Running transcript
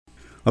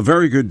A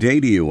very good day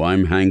to you.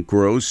 I'm Hank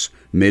Gross,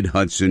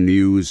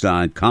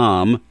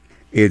 MidHudsonNews.com.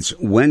 It's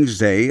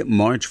Wednesday,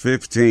 March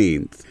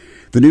 15th.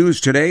 The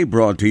news today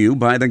brought to you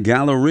by the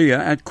Galleria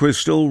at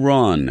Crystal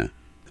Run.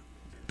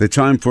 The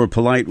time for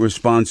polite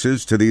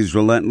responses to these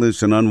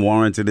relentless and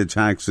unwarranted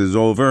attacks is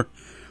over.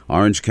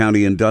 Orange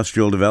County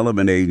Industrial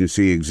Development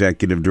Agency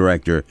Executive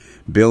Director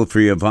Bill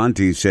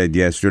Fioravanti said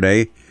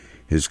yesterday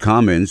his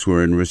comments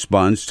were in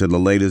response to the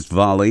latest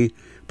volley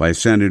by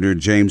Senator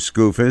James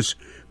Skoufis,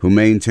 who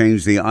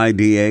maintains the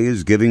IDA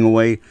is giving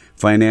away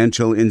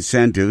financial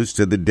incentives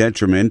to the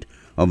detriment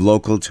of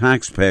local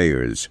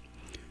taxpayers.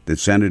 The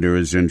senator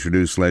has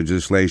introduced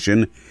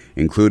legislation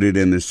included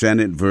in the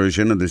Senate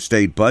version of the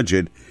state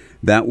budget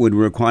that would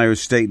require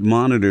state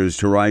monitors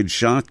to ride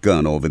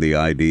shotgun over the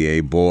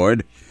IDA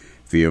board.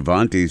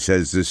 Fioravanti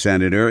says the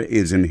senator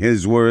is, in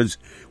his words,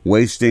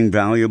 wasting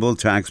valuable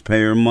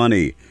taxpayer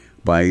money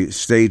by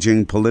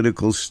staging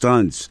political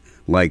stunts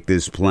like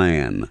this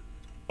plan.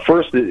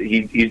 First,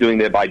 he's doing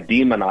that by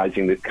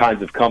demonizing the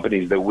kinds of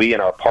companies that we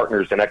and our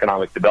partners in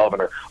economic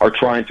development are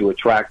trying to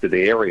attract to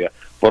the area.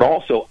 But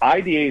also,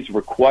 IDAs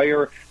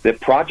require that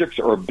projects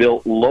are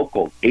built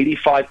local.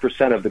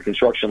 85% of the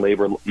construction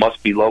labor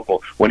must be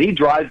local. When he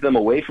drives them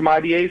away from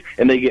IDAs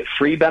and they get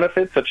free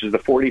benefits, such as the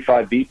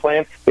 45B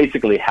plan,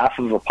 basically half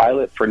of a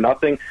pilot for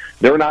nothing,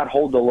 they're not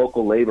holding the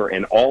local labor,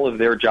 and all of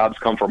their jobs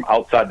come from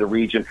outside the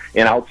region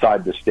and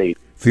outside the state.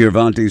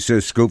 Fioravanti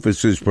says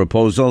Skoufis'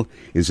 proposal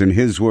is, in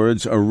his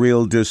words, a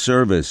real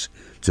disservice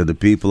to the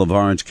people of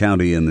Orange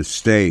County and the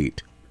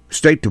state.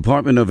 State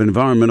Department of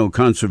Environmental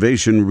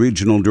Conservation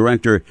Regional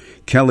Director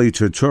Kelly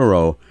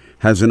Turturro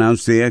has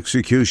announced the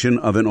execution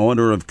of an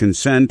order of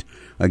consent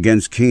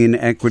against Keene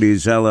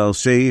Equities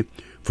LLC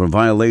for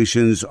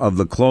violations of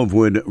the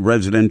Clovewood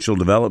residential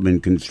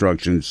development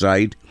construction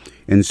site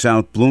in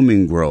South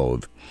Blooming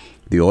Grove.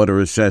 The order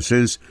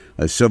assesses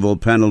a civil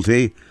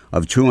penalty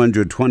of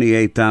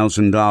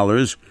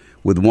 $228,000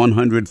 with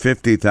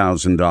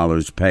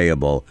 $150,000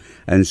 payable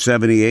and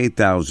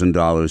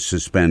 $78,000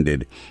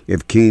 suspended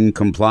if Keene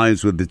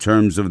complies with the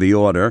terms of the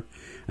order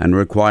and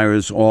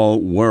requires all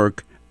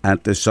work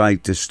at the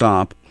site to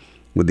stop,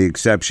 with the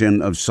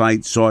exception of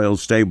site soil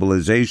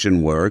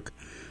stabilization work,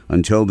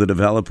 until the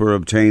developer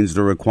obtains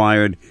the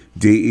required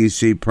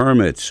DEC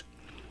permits.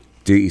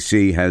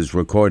 DEC has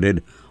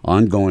recorded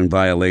ongoing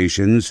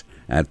violations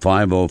at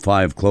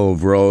 505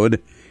 Clove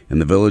Road in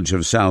the village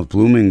of South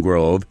Blooming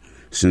Grove.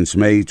 Since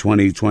May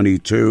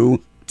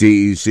 2022,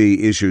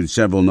 DEC issued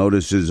several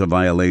notices of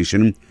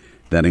violation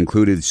that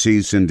included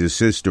cease and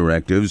desist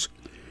directives.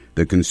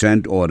 The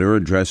consent order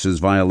addresses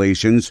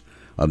violations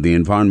of the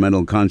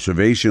Environmental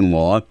Conservation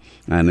Law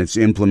and its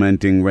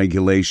implementing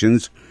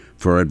regulations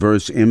for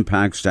adverse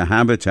impacts to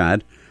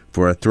habitat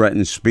for a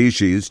threatened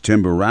species,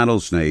 timber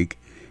rattlesnake,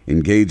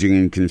 engaging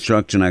in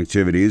construction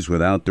activities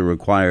without the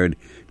required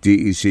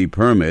DEC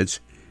permits,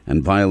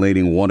 and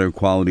violating water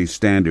quality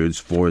standards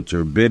for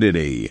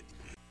turbidity.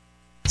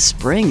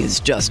 Spring is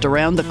just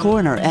around the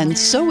corner, and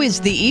so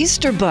is the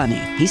Easter Bunny.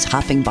 He's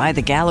hopping by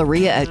the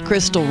Galleria at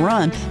Crystal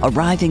Run,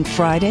 arriving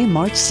Friday,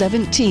 March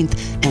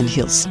 17th, and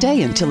he'll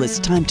stay until it's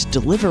time to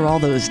deliver all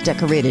those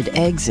decorated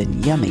eggs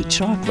and yummy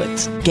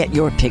chocolates. Get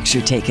your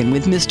picture taken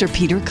with Mr.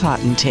 Peter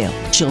Cottontail.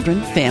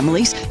 Children,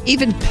 families,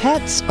 even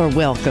pets are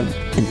welcome.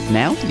 And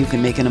now you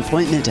can make an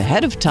appointment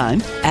ahead of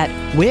time at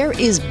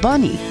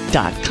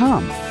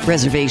whereisbunny.com.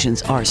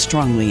 Reservations are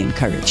strongly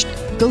encouraged.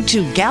 Go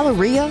to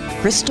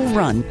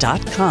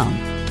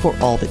GalleriaCrystalRun.com for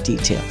all the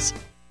details.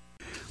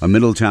 A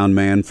Middletown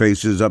man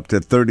faces up to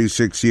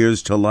 36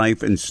 years to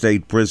life in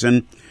state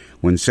prison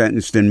when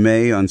sentenced in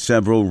May on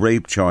several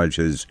rape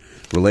charges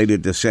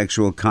related to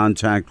sexual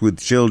contact with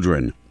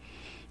children.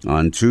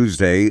 On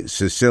Tuesday,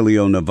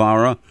 Cecilio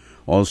Navarra,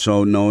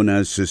 also known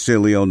as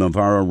Cecilio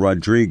Navarra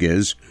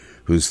Rodriguez,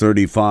 who's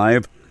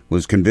 35,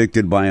 was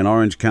convicted by an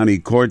Orange County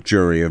court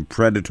jury of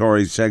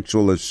predatory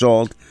sexual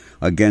assault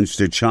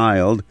against a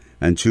child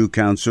and 2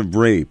 counts of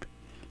rape.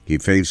 He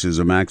faces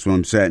a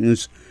maximum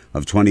sentence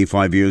of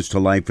 25 years to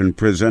life in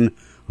prison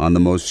on the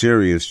most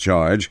serious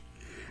charge.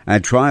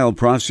 At trial,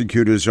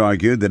 prosecutors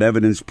argued that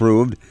evidence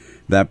proved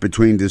that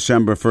between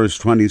December 1,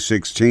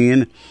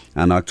 2016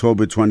 and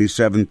October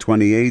 27,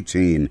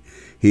 2018,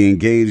 he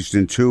engaged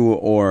in 2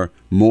 or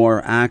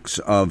more acts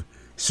of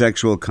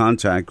sexual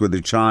contact with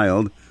a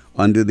child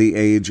under the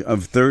age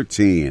of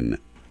 13.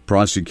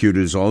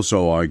 Prosecutors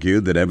also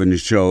argued that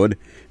evidence showed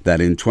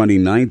that in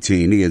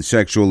 2019 he had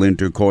sexual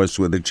intercourse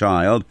with a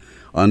child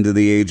under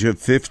the age of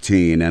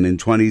 15, and in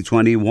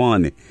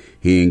 2021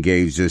 he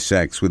engaged in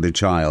sex with a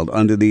child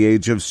under the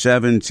age of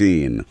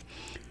 17.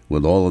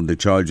 With all of the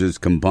charges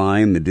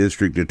combined, the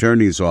district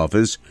attorney's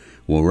office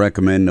will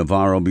recommend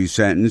Navarro be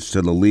sentenced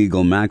to the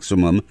legal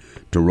maximum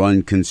to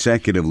run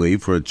consecutively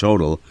for a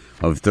total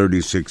of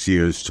 36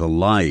 years to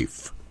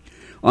life.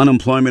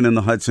 Unemployment in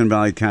the Hudson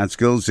Valley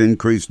Catskills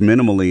increased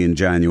minimally in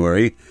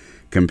January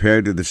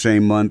compared to the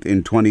same month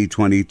in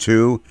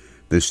 2022,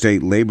 the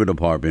State Labor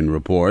Department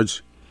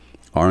reports.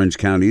 Orange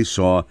County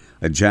saw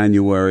a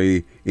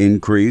January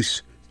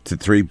increase to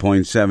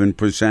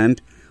 3.7%,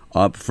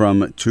 up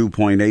from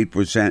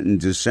 2.8% in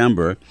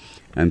December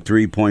and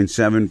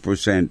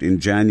 3.7% in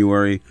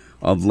January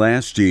of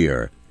last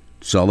year.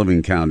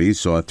 Sullivan County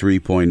saw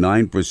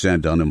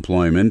 3.9%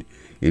 unemployment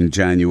in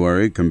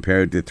January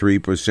compared to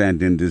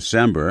 3% in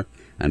December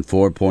and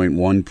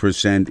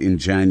 4.1% in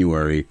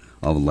January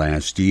of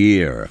last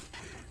year.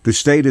 The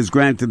state has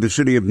granted the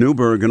city of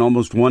Newburgh an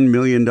almost $1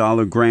 million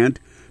grant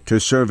to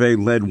survey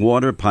lead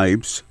water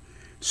pipes.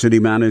 City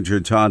Manager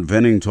Todd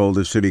Venning told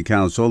the City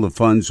Council the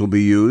funds will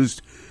be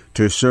used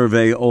to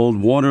survey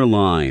old water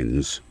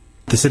lines.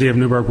 The City of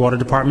Newburgh Water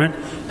Department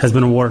has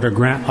been awarded a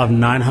grant of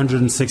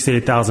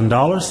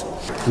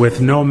 $968,000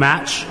 with no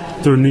match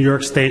through New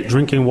York State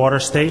Drinking Water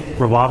State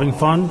Revolving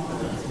Fund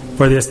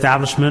for the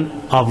establishment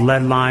of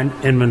lead line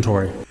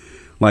inventory.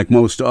 Like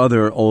most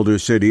other older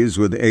cities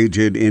with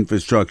aged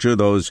infrastructure,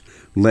 those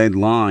lead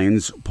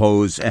lines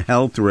pose a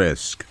health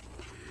risk.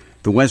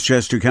 The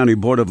Westchester County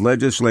Board of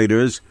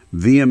Legislators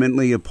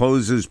vehemently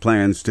opposes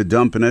plans to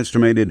dump an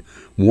estimated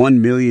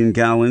 1 million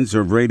gallons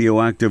of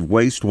radioactive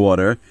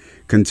wastewater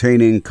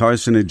containing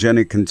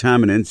carcinogenic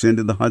contaminants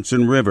into the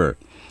Hudson River.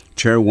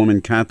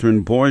 Chairwoman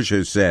Catherine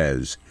Borgia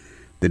says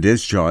the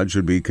discharge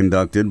would be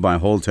conducted by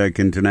Holtec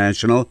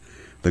International,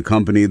 the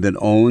company that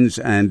owns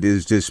and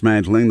is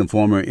dismantling the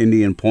former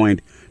Indian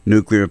Point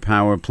nuclear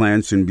power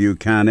plants in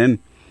Buchanan.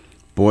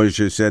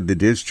 Borgia said the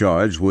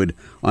discharge would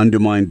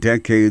undermine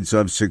decades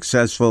of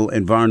successful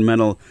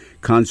environmental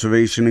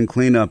conservation and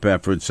cleanup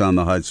efforts on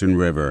the Hudson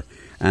River,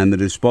 and the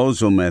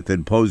disposal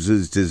method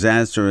poses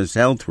disastrous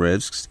health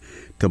risks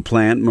to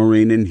plant,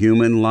 marine, and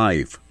human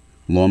life.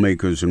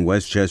 Lawmakers in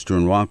Westchester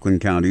and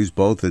Rockland counties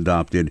both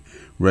adopted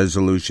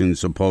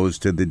resolutions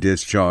opposed to the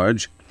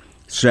discharge.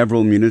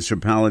 Several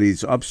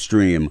municipalities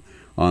upstream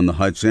on the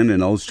Hudson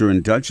in Ulster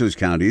and Dutchess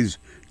counties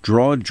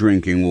draw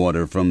drinking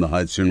water from the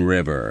Hudson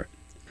River.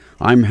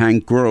 I'm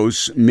Hank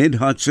Gross,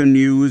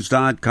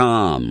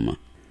 MidHudsonNews.com.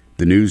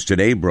 The news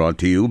today brought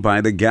to you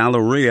by the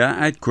Galleria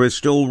at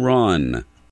Crystal Run.